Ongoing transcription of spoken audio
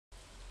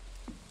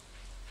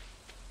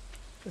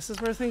This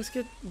is where things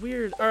get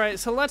weird. All right,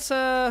 so let's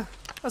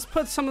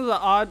put some of the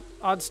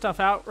odd stuff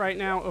out right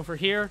now over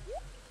here.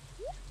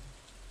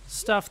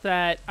 Stuff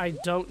that I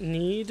don't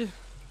need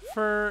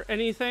for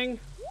anything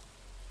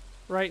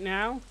right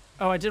now.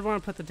 Oh, I did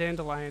want to put the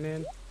dandelion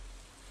in.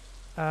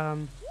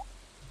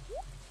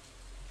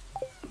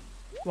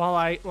 While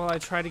I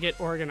try to get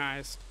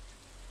organized.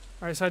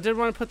 All right, so I did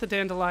want to put the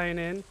dandelion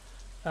in.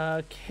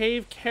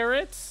 Cave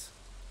carrots.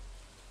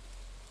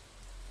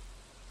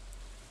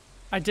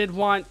 I did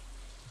want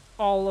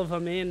all of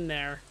them in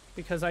there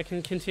because I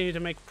can continue to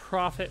make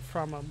profit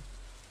from them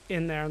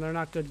in there, and they're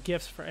not good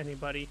gifts for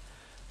anybody.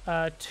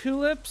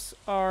 Tulips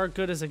are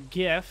good as a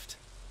gift.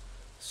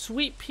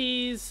 Sweet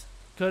peas,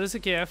 good as a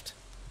gift.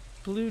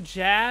 Blue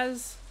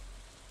jazz.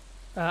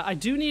 I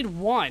do need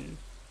one.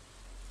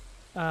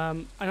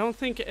 I don't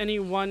think any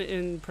one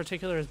in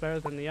particular is better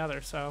than the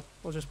other, so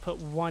we'll just put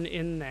one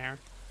in there.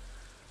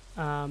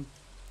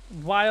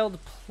 Wild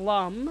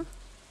plum.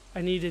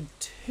 I needed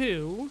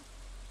 2.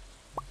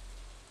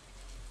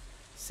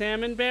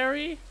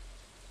 Salmonberry?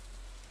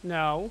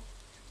 No.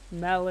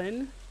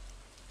 Melon.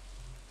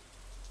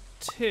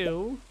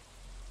 2.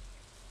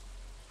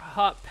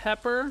 Hot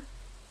pepper.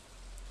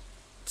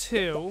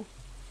 2.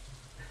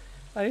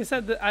 Like I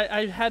said,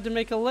 I had to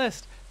make a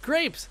list.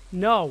 Grapes?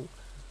 No.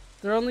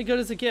 They're only good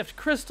as a gift.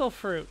 Crystal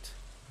fruit.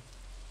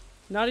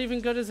 Not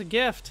even good as a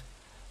gift.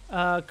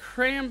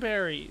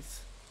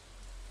 Cranberries.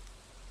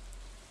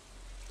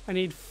 I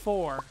need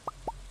 4.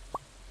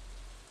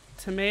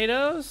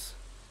 Tomatoes?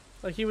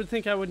 Like, you would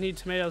think I would need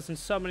tomatoes in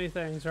so many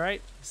things,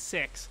 right?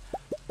 6.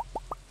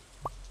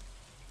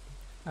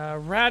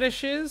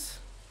 Radishes.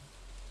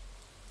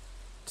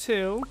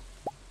 2.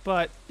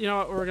 But, you know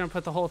what? We're going to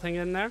put the whole thing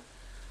in there.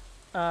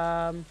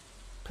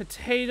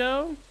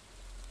 Potato.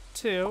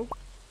 2.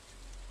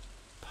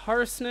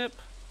 Parsnip.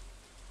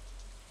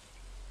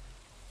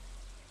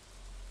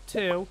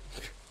 2.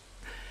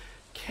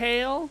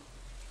 Kale.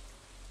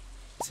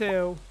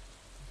 2.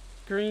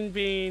 Green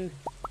bean.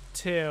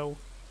 2.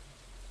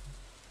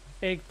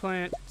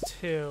 Eggplant.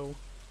 2.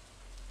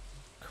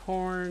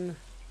 Corn.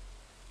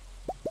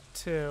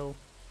 2.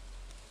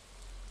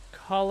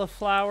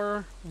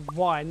 Cauliflower.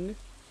 1.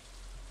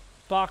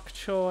 Bok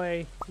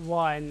choy.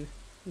 1.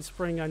 And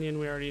spring onion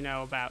we already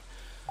know about.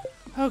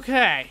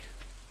 Okay.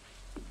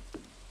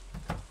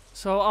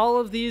 So all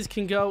of these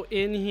can go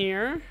in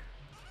here.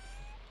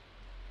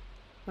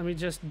 Let me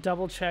just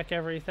double check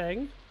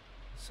everything.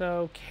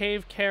 So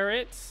cave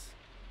carrots,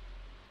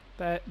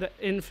 the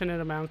infinite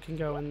amount can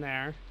go in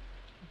there.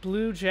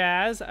 Blue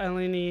jazz, I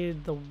only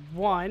need the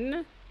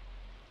 1.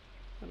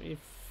 Let me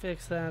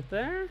fix that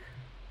there.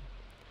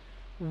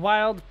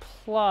 Wild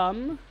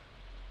plum,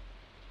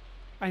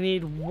 I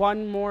need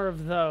 1 more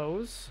of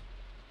those.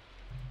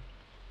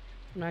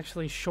 I'm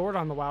actually short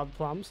on the wild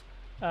plums.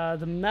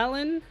 The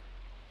melon,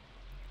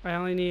 I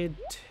only need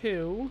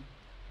 2.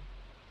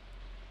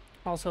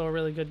 Also a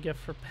really good gift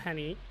for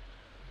Penny.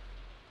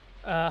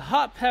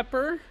 Hot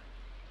pepper.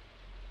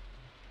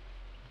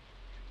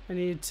 I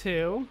need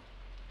 2.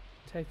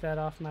 Take that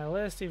off my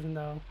list, even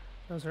though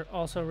those are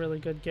also really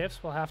good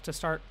gifts. We'll have to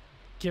start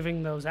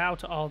giving those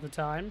out all the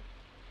time.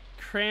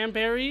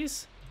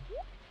 Cranberries.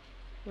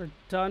 We're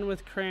done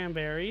with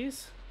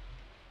cranberries.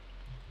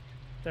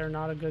 They're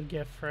not a good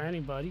gift for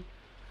anybody.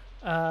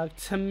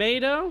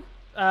 Tomato.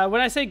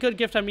 When I say good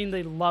gift, I mean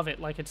they love it,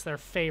 like it's their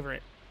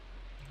favorite.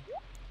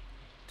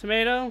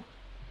 Tomato.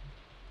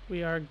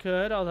 We are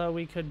good, although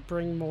we could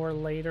bring more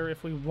later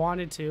if we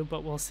wanted to,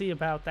 but we'll see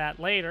about that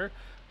later.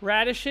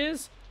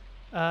 Radishes.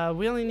 We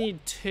only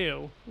need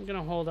 2. I'm going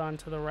to hold on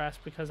to the rest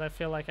because I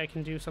feel like I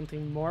can do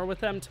something more with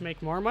them to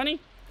make more money.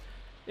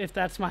 If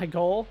that's my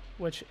goal,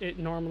 which it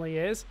normally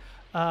is.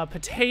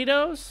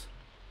 Potatoes.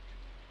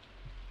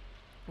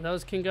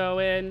 Those can go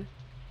in.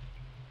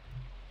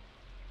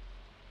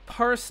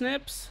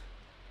 Parsnips.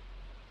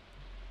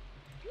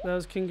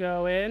 Those can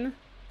go in.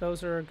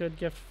 Those are a good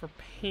gift for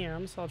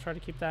Pam, so I'll try to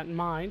keep that in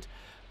mind.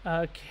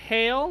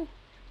 Kale.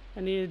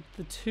 I need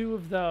the 2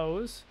 of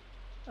those.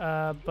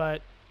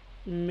 But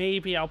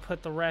maybe I'll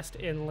put the rest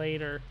in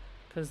later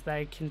because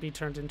they can be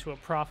turned into a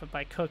profit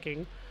by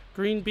cooking.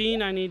 Green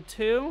bean, I need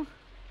 2.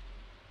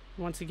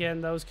 Once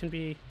again, those can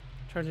be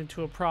turned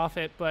into a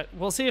profit, but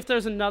we'll see if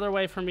there's another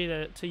way for me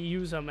to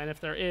use them, and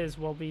if there is,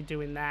 we'll be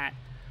doing that.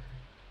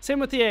 Same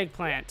with the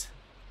eggplant.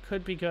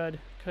 Could be good,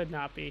 could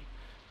not be.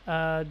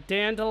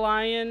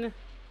 Dandelion,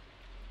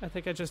 I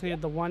think I just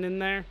needed the 1 in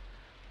there.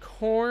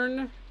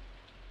 Corn.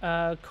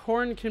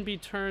 Corn can be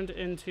turned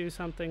into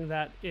something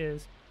that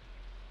is,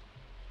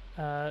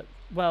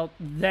 well,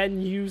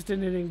 then used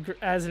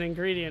as an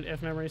ingredient,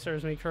 if memory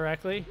serves me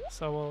correctly.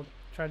 So we'll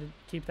try to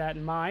keep that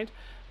in mind.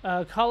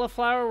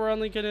 Cauliflower, we're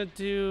only going to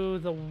do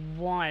the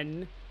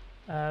 1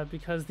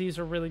 because these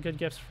are really good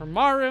gifts for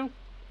Maru.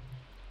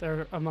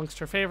 They're amongst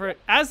her favorite,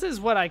 as is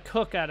what I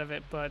cook out of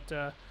it,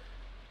 but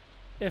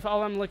if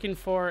all I'm looking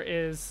for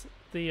is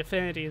the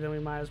affinity, then we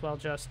might as well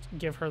just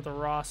give her the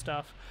raw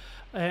stuff.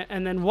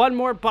 And then 1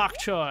 more bok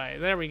choy.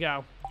 There we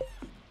go.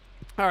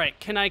 All right,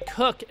 can I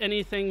cook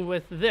anything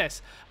with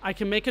this? I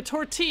can make a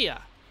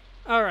tortilla.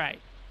 All right.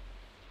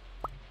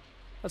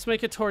 Let's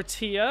make a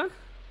tortilla.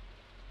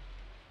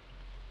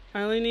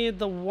 I only need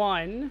the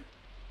one.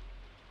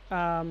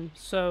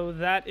 So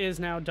that is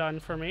now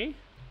done for me.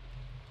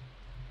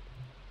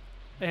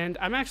 And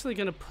I'm actually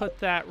going to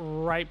put that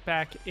right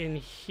back in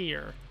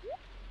here,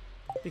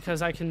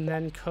 because I can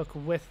then cook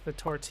with the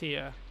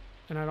tortilla,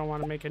 and I don't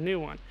want to make a new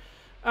one.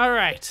 All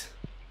right.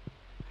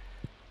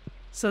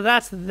 So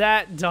that's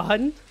that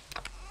done.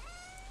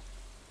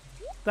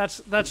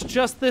 That's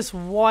just this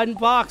one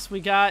box.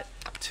 We got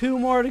 2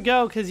 more to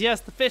go, because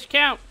yes, the fish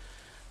count.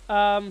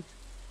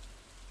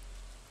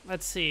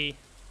 Let's see.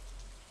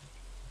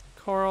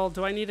 Coral,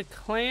 do I need a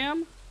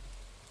clam?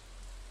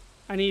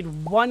 I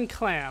need 1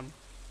 clam.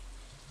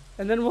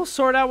 And then we'll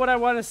sort out what I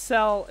want to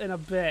sell in a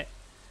bit.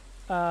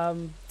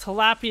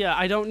 Tilapia,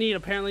 I don't need.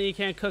 Apparently you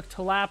can't cook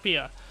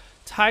tilapia.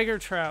 Tiger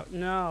trout,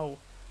 no.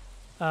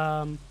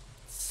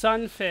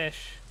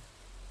 Sunfish,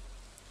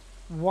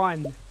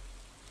 1.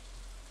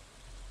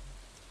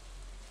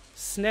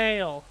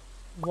 Snail,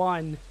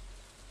 1.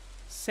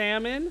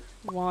 Salmon,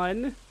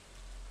 1.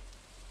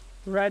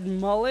 Red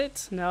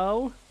mullet,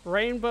 no.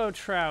 Rainbow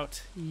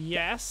trout,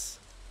 yes.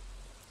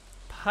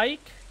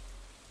 Pike,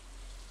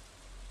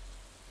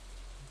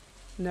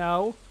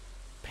 no.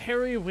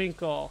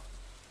 Periwinkle,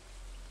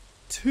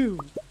 2.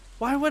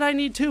 Why would I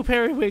need 2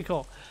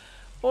 periwinkle?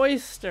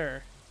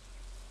 Oyster,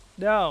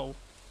 no.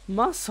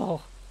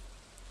 Mussel,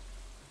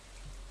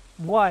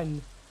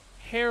 1.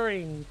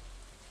 Herring,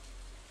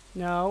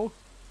 no.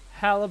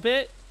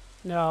 Halibut,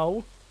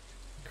 no.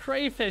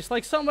 Crayfish,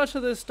 like so much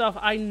of this stuff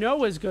I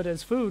know is good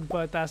as food,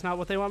 but that's not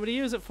what they want me to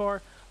use it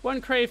for. 1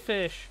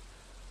 crayfish,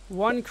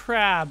 1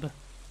 crab.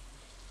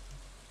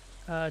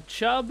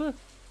 Chub,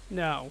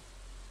 no.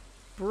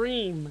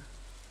 Bream,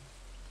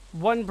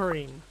 1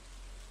 bream.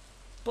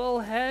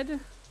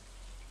 Bullhead,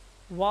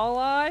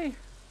 walleye,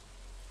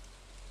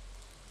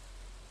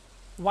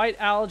 white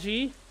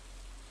algae,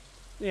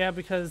 yeah,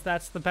 because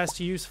that's the best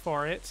use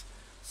for it.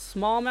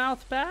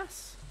 Smallmouth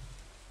bass,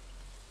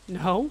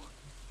 no.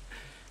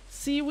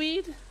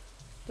 Seaweed,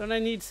 don't I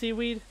need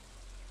seaweed?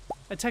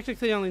 I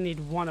technically only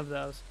need 1 of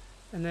those.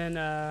 And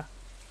then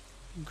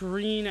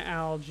green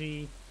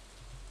algae,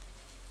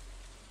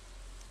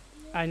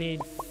 I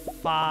need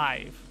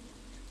 5.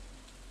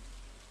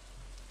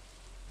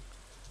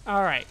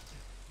 All right.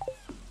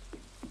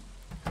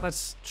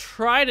 Let's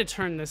try to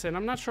turn this in.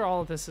 I'm not sure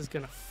all of this is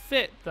going to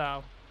fit,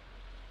 though.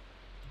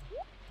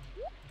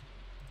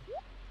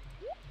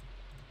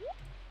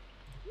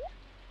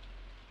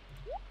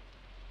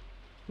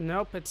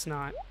 Nope, it's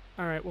not.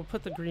 All right, we'll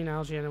put the green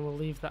algae in and we'll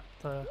leave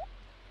the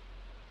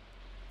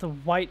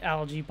white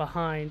algae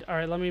behind. All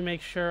right, let me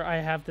make sure I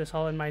have this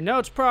all in my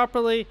notes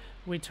properly.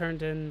 We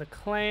turned in the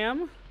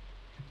clam.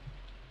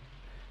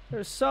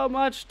 There's so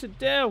much to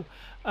do.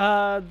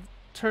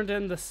 Turned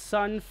in the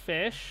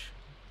sunfish.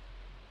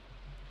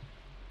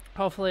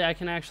 Hopefully I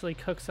can actually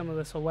cook some of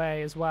this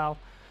away as well.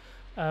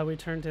 We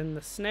turned in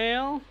the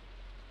snail.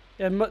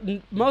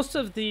 And most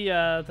of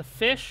the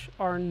fish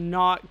are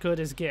not good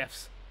as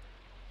gifts.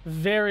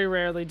 Very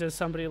rarely does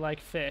somebody like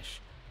fish.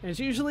 And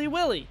it's usually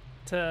Willy,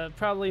 to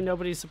probably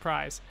nobody's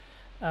surprise.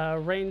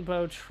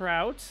 Rainbow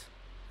trout,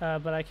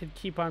 but I could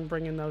keep on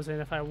bringing those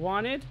in if I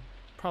wanted.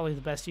 Probably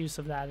the best use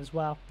of that as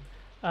well.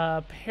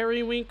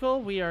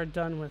 Periwinkle, we are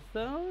done with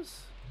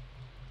those.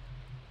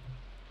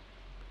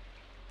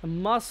 The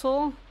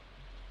mussel,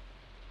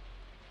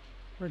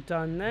 we're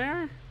done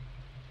there.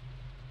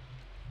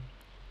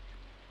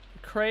 The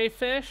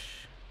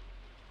crayfish,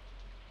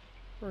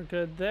 we're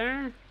good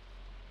there.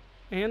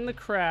 And the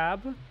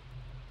crab.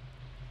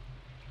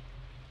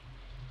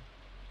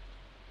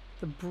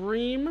 The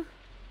bream.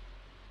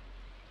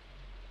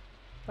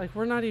 Like,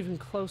 we're not even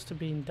close to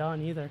being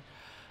done either.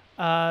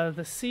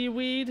 The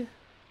seaweed.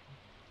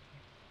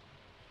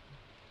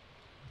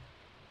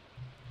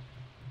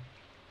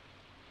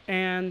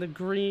 And the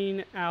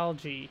green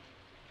algae,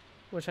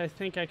 which I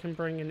think I can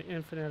bring an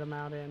infinite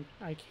amount in.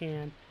 I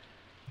can.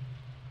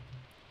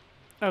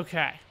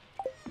 Okay.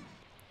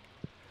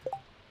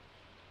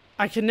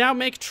 I can now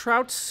make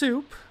trout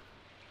soup,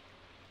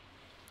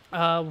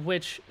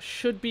 which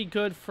should be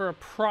good for a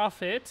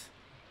profit.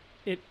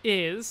 It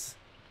is,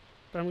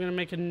 but I'm going to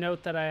make a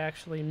note that I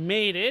actually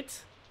made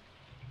it.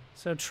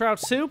 So trout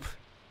soup,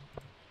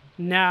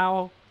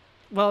 now,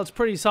 well, it's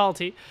pretty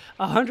salty.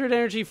 100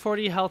 energy,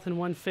 40 health, and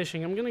 1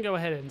 fishing. I'm going to go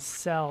ahead and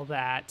sell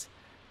that,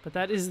 but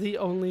that is the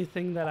only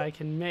thing that I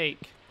can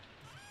make.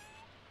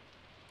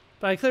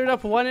 But I cleared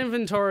up 1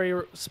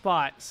 inventory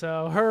spot,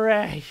 so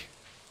hooray!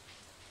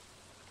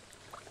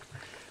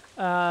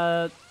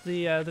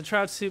 The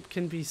trout soup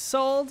can be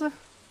sold,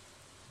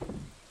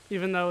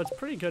 even though it's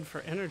pretty good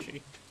for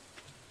energy.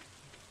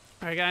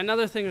 Alright, got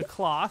another thing of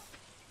cloth.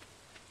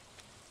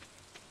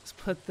 Let's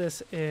put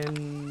this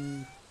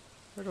in...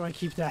 Where do I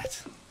keep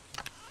that?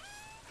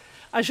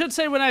 I should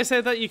say when I say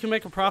that you can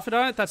make a profit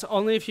on it, that's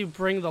only if you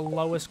bring the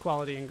lowest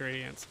quality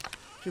ingredients.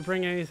 If you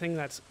bring anything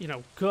that's, you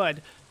know,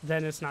 good,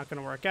 then it's not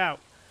going to work out.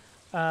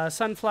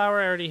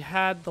 Sunflower, I already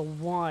had the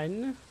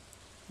one.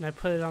 And I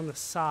put it on the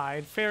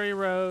side. Fairy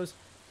rose.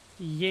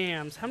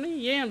 Yams. How many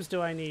yams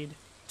do I need?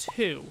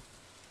 2.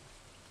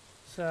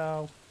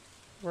 So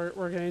we're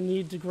going to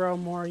need to grow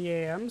more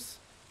yams.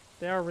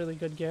 They are really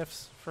good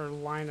gifts for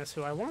Linus,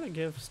 who I want to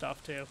give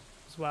stuff to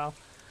as well.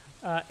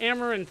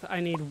 Amaranth,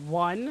 I need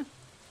 1.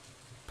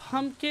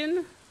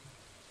 Pumpkin,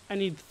 I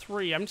need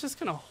 3. I'm just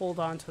going to hold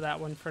on to that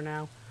one for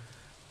now.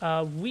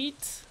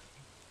 Wheat,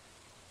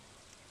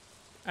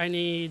 I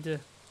need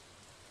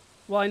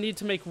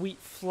to make wheat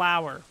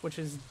flour, which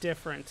is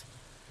different.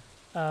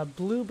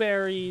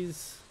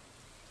 Blueberries,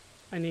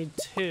 I need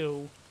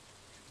 2.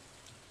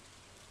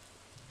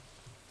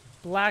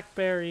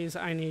 Blackberries,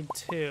 I need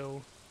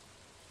 2.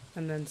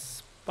 And then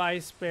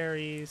spice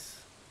berries,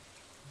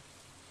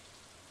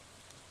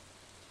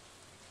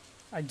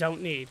 I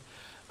don't need.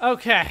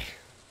 Okay.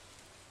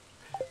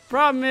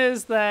 Problem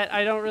is that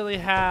I don't really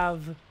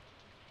have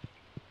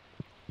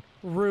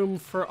room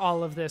for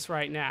all of this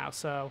right now.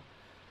 So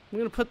I'm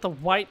going to put the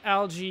white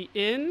algae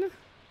in.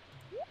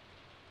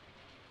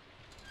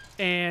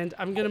 And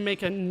I'm going to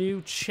make a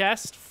new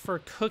chest for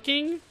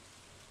cooking.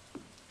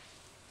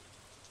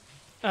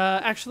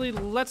 Actually,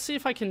 let's see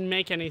if I can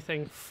make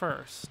anything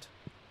first.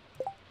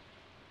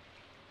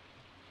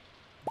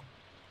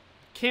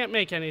 Can't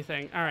make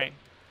anything. All right.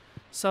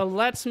 So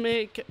let's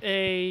make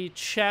a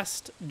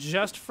chest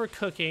just for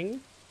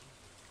cooking.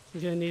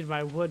 I'm going to need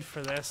my wood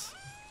for this.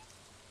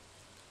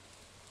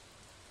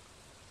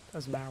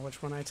 Doesn't matter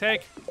which one I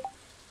take.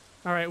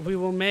 All right, we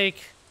will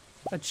make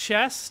a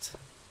chest.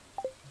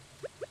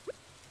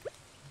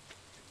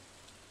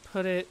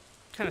 Put it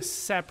kind of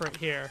separate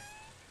here.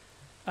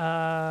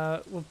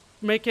 We'll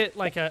make it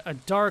like a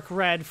dark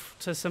red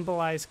to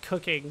symbolize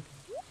cooking.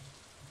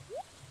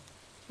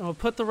 And we'll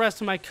put the rest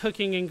of my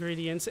cooking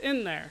ingredients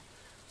in there.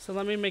 So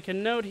let me make a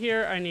note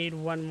here. I need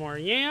 1 more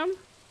yam.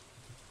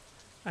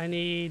 I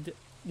need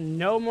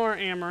no more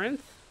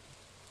amaranth.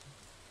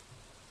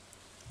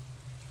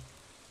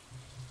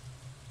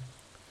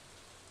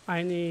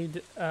 I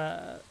need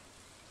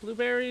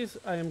blueberries.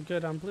 I am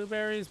good on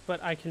blueberries,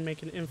 but I can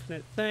make an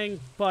infinite thing.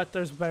 But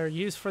there's better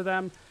use for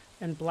them.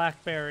 And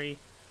blackberry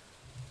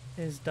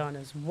is done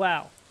as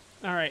well.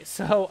 All right,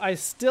 so I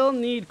still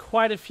need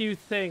quite a few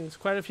things,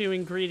 quite a few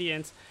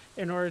ingredients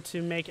in order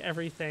to make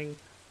everything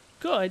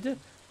good.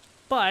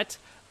 But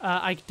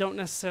I don't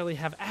necessarily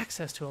have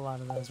access to a lot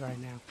of those right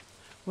now.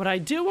 What I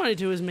do want to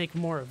do is make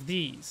more of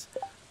these.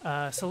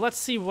 So let's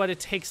see what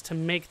it takes to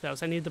make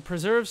those. I need the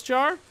preserves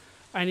jar.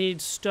 I need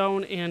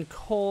stone and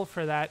coal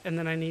for that. And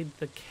then I need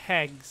the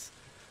kegs.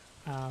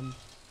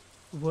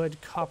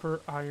 Wood, copper,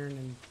 iron,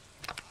 and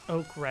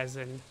oak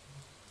resin.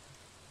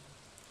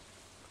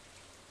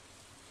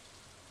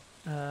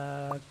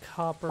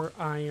 Copper,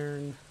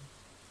 iron.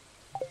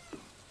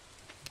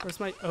 Where's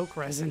my oak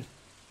resin?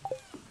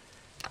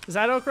 Is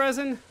that oak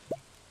resin?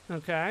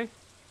 Okay.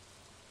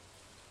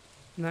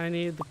 And then I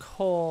need the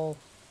coal,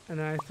 and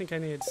then I think I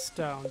needed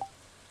stone.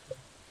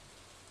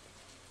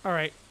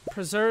 Alright,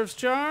 preserves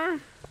jar.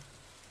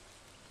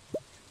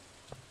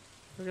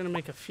 We're gonna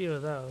make a few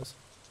of those.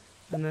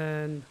 And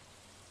then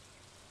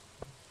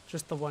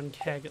just the 1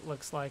 keg, it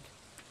looks like.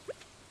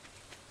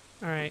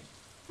 Alright,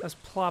 let's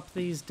plop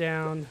these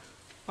down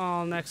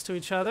all next to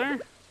each other.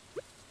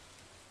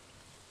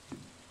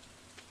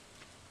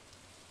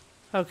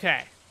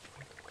 Okay.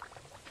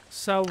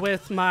 So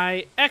with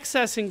my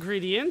excess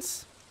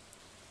ingredients,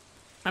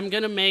 I'm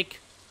going to make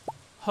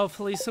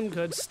hopefully some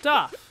good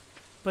stuff.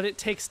 But it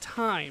takes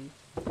time.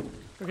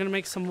 We're going to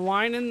make some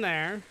wine in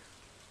there.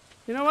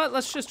 You know what?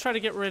 Let's just try to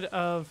get rid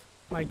of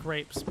my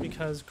grapes,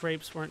 because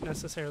grapes weren't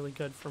necessarily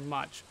good for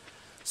much.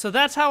 So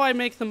that's how I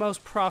make the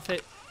most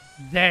profit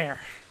there.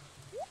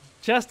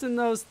 Just in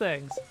those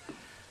things.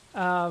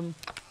 Let's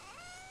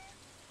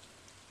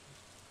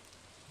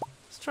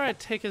try to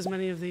take as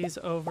many of these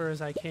over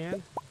as I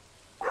can.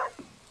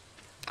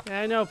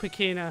 Yeah, I know,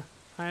 Pekina.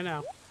 I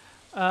know.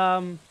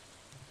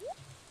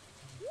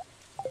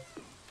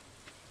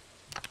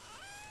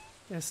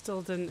 I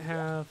still didn't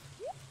have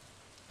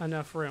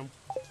enough room.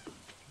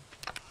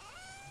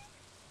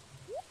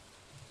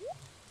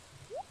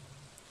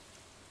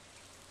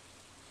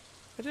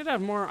 I did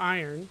have more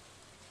iron.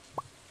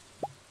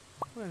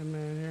 Wait a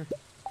minute here.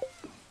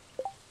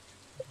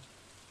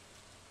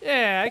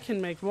 Yeah, I can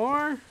make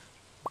more.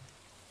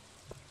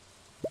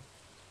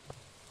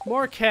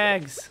 More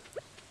kegs.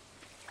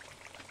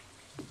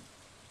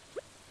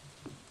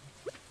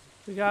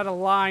 We got a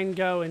line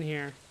going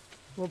here.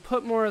 We'll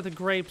put more of the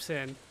grapes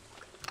in.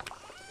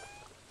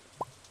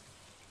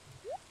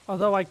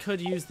 Although I could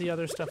use the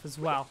other stuff as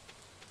well.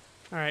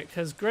 Alright,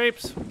 because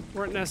grapes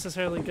weren't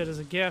necessarily good as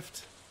a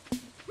gift.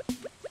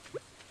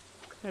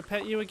 Can I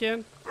pet you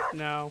again?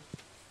 No.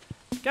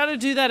 Gotta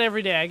do that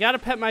every day. I gotta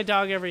pet my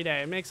dog every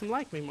day. It makes him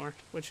like me more,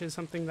 which is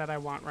something that I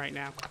want right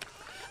now.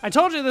 I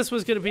told you this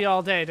was gonna be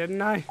all day,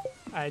 didn't I?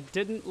 I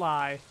didn't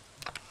lie.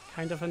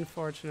 Kind of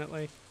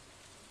unfortunately.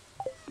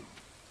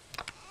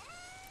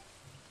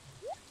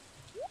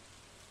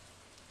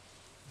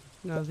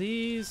 Now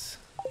these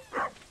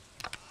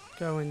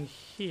go in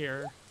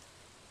here.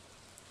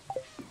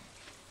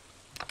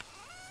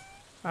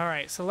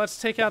 Alright, so let's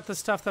take out the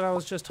stuff that I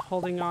was just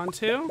holding on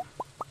to.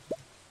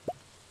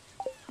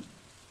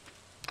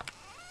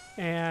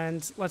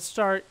 And let's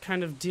start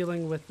kind of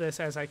dealing with this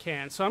as I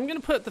can. So I'm going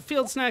to put the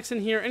field snacks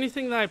in here.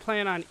 Anything that I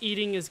plan on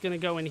eating is going to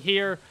go in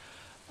here.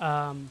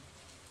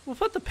 We'll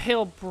put the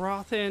pale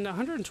broth in.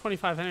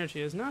 125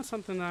 energy is not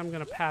something that I'm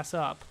going to pass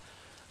up.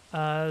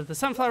 The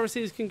sunflower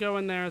seeds can go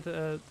in there.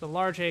 The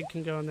large egg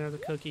can go in there. The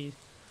cookie.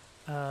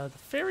 The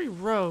fairy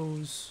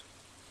rose.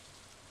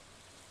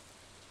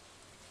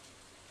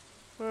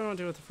 What do I want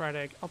to do with the fried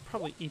egg? I'll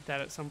probably eat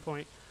that at some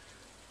point.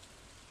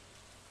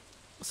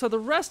 So the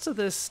rest of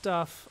this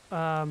stuff,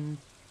 I'm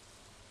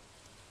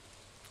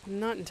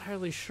not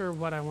entirely sure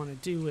what I want to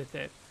do with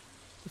it.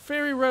 The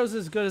fairy rose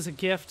is good as a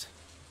gift,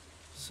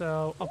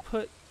 so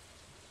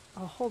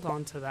I'll hold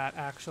on to that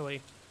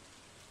actually.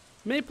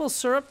 Maple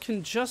syrup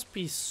can just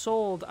be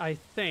sold, I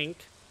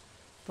think.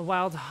 The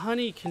wild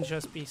honey can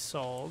just be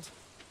sold.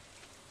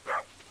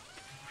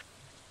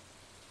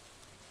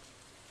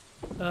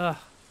 Ugh,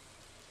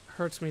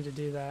 hurts me to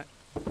do that.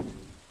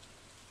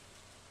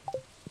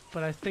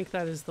 But I think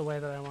that is the way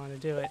that I want to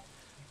do it.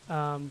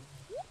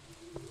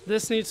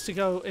 This needs to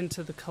go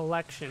into the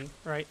collection,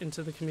 right?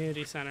 Into the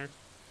community center.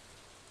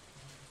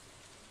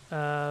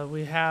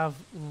 We have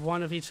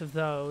one of each of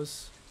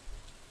those.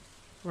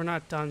 We're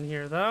not done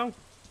here, though.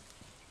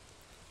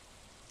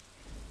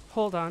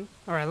 Hold on.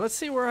 All right, let's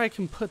see where I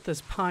can put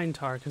this pine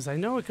tar, because I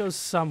know it goes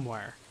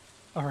somewhere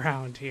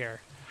around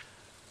here.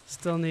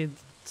 Still need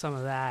some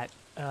of that.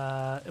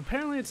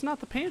 Apparently it's not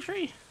the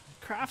pantry.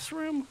 Crafts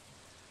room.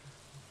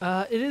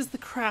 It is the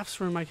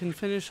crafts room. I can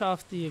finish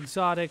off the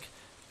exotic,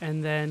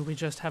 and then we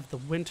just have the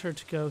winter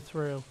to go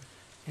through,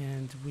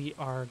 and we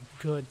are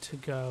good to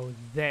go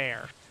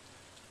there.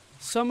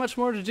 So much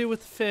more to do with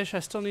the fish. I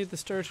still need the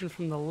sturgeon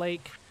from the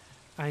lake.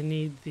 I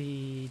need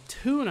the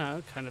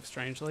tuna, kind of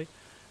strangely,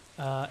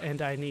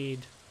 and I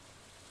need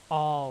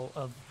all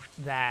of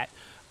that.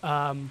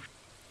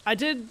 I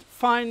did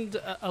find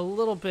a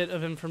little bit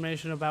of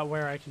information about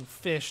where I can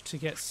fish to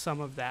get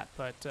some of that,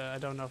 but I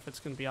don't know if it's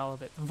going to be all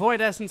of it. The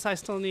void essence I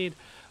still need.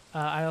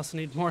 I also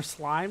need more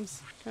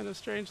slimes, kind of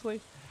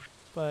strangely,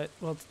 but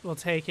we'll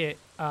take it.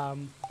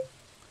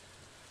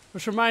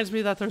 Which reminds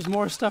me that there's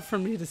more stuff for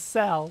me to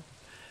sell.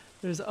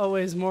 There's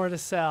always more to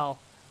sell.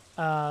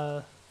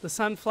 The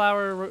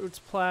sunflower roots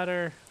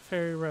platter,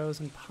 fairy rose,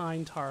 and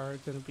pine tar are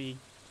going to be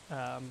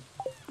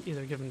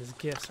either given as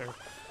gifts or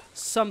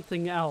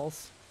something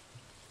else.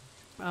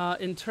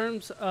 In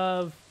terms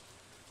of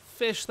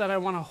fish that I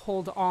want to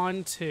hold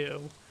on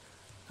to,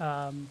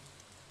 let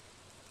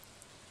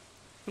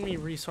me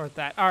resort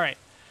that. All right.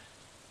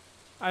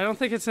 I don't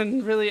think it's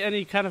in really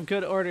any kind of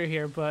good order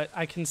here, but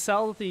I can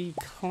sell the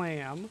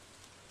clam.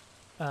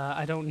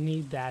 I don't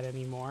need that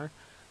anymore.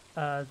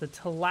 The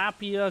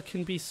tilapia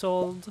can be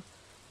sold.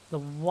 The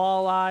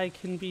walleye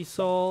can be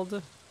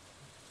sold.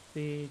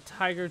 The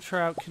tiger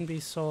trout can be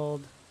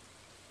sold.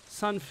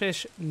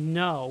 Sunfish,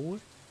 no.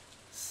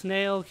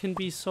 Snail can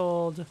be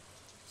sold.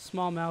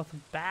 Smallmouth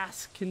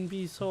bass can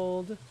be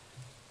sold,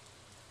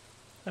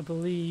 I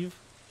believe.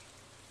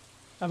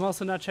 I'm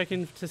also not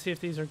checking to see if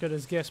these are good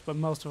as gifts, but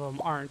most of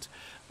them aren't.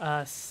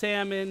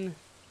 Salmon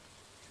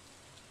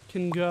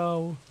can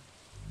go.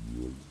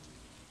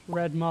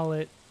 Red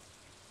mullet.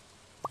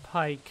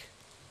 Pike.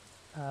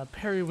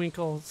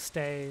 Periwinkle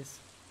stays.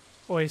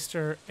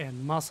 Oyster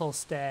and mussel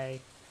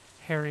stay.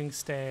 Herring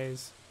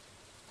stays.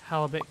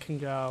 Halibut can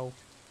go.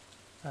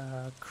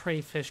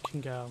 Crayfish can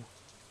go.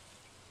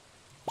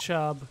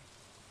 Chub.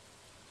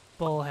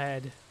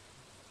 Bullhead.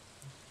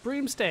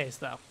 Bream stays,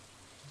 though.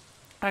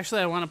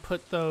 Actually, I want to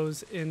put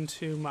those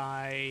into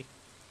my...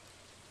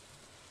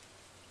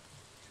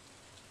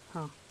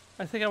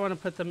 I think I want to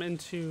put them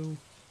into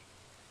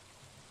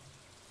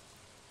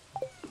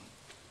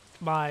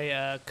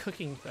my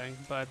cooking thing.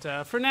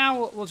 But for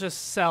now, we'll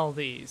just sell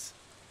these.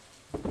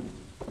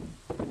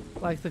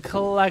 Like the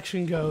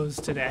collection goes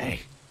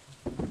today.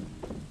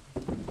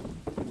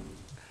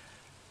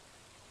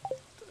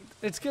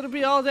 It's going to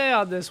be all day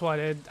on this one,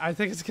 and I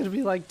think it's going to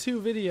be like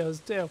 2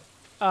 videos, too.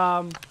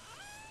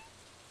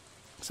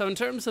 So in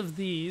terms of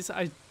these,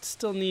 I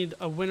still need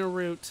a winter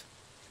root.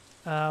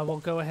 We'll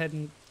go ahead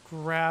and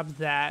grab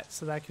that,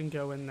 so that can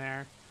go in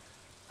there.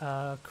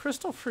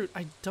 Crystal fruit,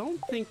 I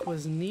don't think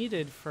was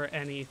needed for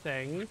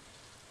anything.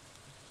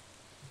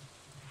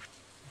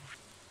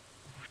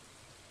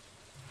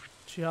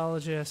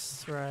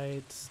 Geologists,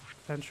 right.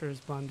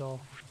 Adventurers bundle.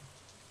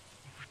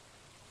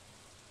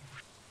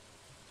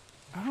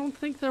 I don't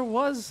think there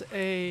was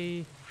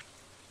a...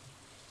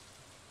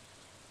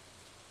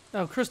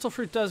 Oh, crystal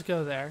fruit does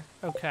go there.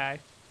 Okay.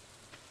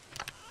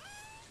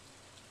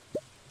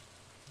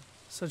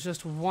 So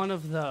just one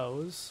of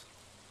those.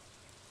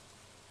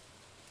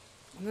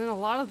 And then a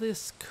lot of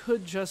this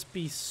could just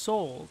be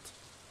sold.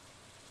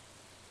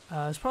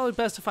 It's probably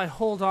best if I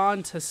hold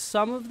on to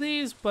some of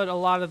these, but a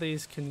lot of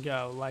these can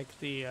go. Like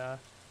the...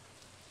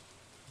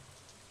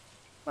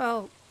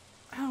 Well,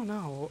 I don't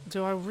know.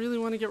 Do I really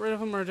want to get rid of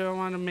them, or do I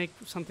want to make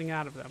something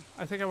out of them?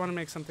 I think I want to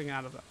make something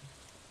out of them.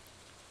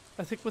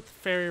 I think with the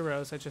fairy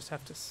rose, I just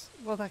have to...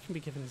 well, that can be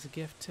given as a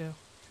gift, too.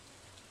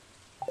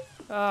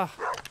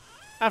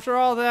 After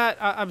all that,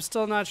 I'm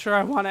still not sure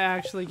I want to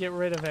actually get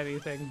rid of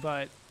anything,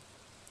 but...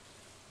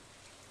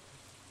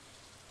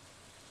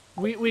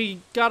 We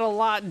got a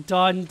lot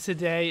done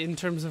today in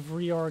terms of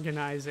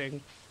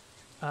reorganizing.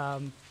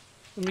 Let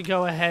me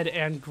go ahead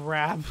and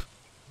grab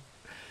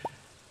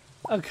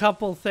a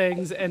couple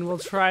things, and we'll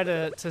try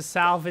to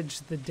salvage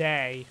the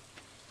day.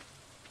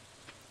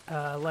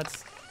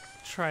 Let's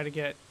try to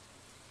get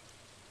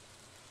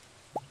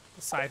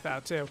the scythe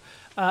out too.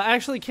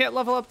 Actually, can't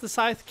level up the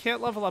scythe,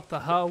 can't level up the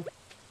hoe.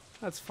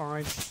 That's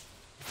fine.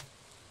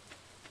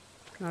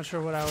 Not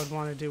sure what I would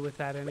want to do with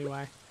that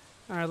anyway.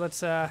 Alright,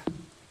 let's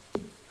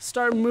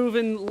start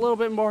moving a little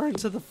bit more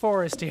into the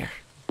forest here.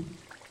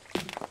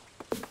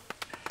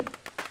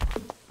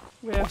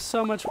 We have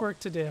so much work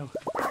to do.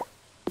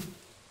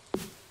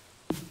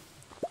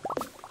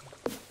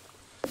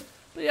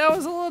 But yeah, I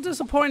was a little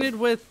disappointed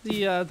with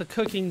the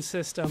cooking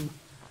system.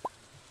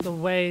 The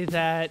way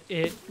that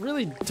it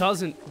really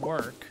doesn't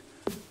work.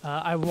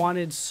 I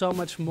wanted so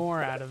much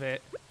more out of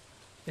it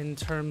in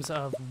terms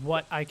of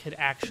what I could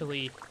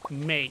actually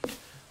make.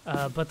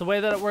 But the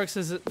way that it works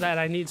is that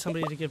I need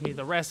somebody to give me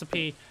the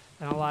recipe,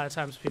 and a lot of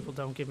times people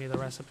don't give me the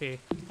recipe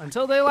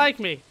until they like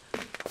me.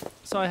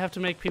 So I have to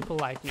make people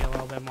like me a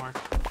little bit more.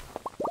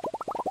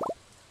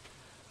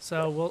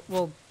 So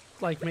we'll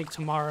like make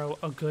tomorrow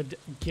a good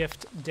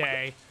gift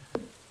day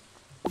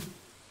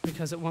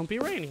because it won't be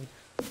raining.